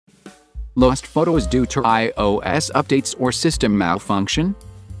Lost photos due to iOS updates or system malfunction?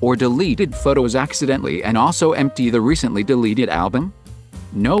 Or deleted photos accidentally and also empty the recently deleted album?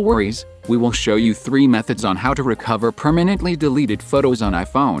 No worries, we will show you 3 methods on how to recover permanently deleted photos on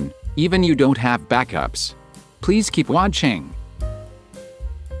iPhone, even you don't have backups. Please keep watching.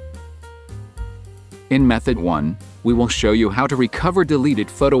 In method 1, we will show you how to recover deleted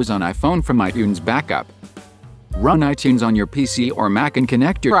photos on iPhone from iTunes backup. Run iTunes on your PC or Mac and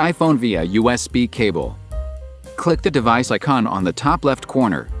connect your iPhone via USB cable. Click the device icon on the top left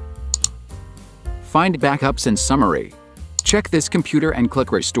corner. Find Backups and Summary. Check this computer and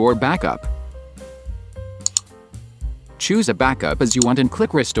click Restore Backup. Choose a backup as you want and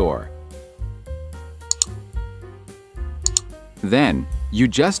click Restore. Then, you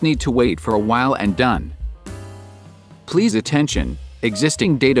just need to wait for a while and done. Please attention,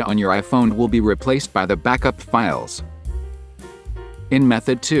 existing data on your iPhone will be replaced by the backup files. In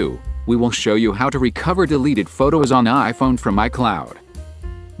method 2, we will show you how to recover deleted photos on iPhone from iCloud.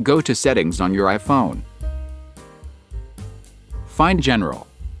 Go to Settings on your iPhone. Find General.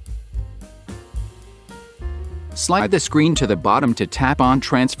 Slide the screen to the bottom to tap on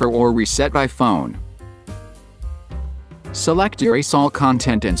Transfer or Reset iPhone. Select Erase All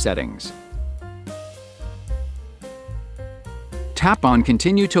Content and Settings. Tap on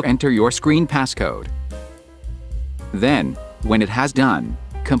Continue to enter your screen passcode. Then, when it has done,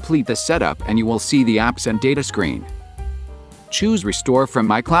 complete the setup and you will see the Apps and Data screen. Choose Restore from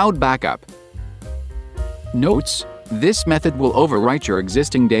iCloud Backup. Notes: this method will overwrite your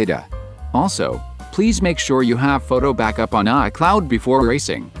existing data. Also, please make sure you have photo backup on iCloud before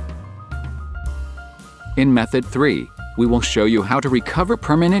erasing. In method 3, we will show you how to recover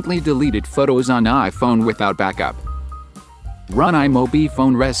permanently deleted photos on iPhone without backup. Run iMobile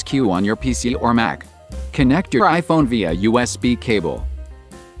Phone Rescue on your PC or Mac. Connect your iPhone via USB cable.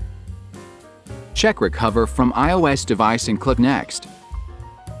 Check Recover from iOS device and click Next.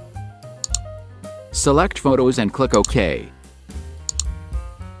 Select Photos and click OK.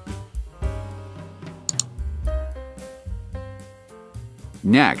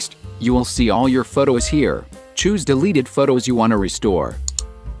 Next, you will see all your photos here. Choose deleted photos you want to restore.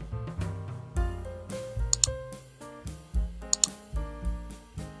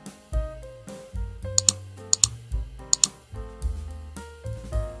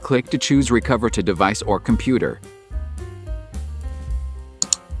 Click to choose Recover to device or computer.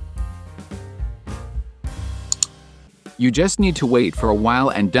 You just need to wait for a while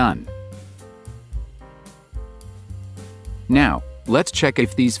and done. Now, let's check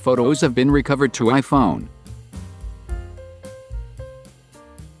if these photos have been recovered to iPhone.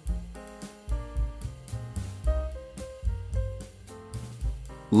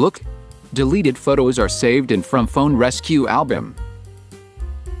 Look, deleted photos are saved in From Phone Rescue album.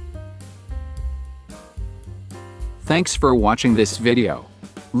 Thanks for watching this video.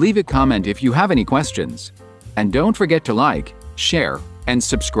 Leave a comment if you have any questions. And don't forget to like, share, and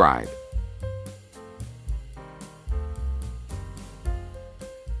subscribe.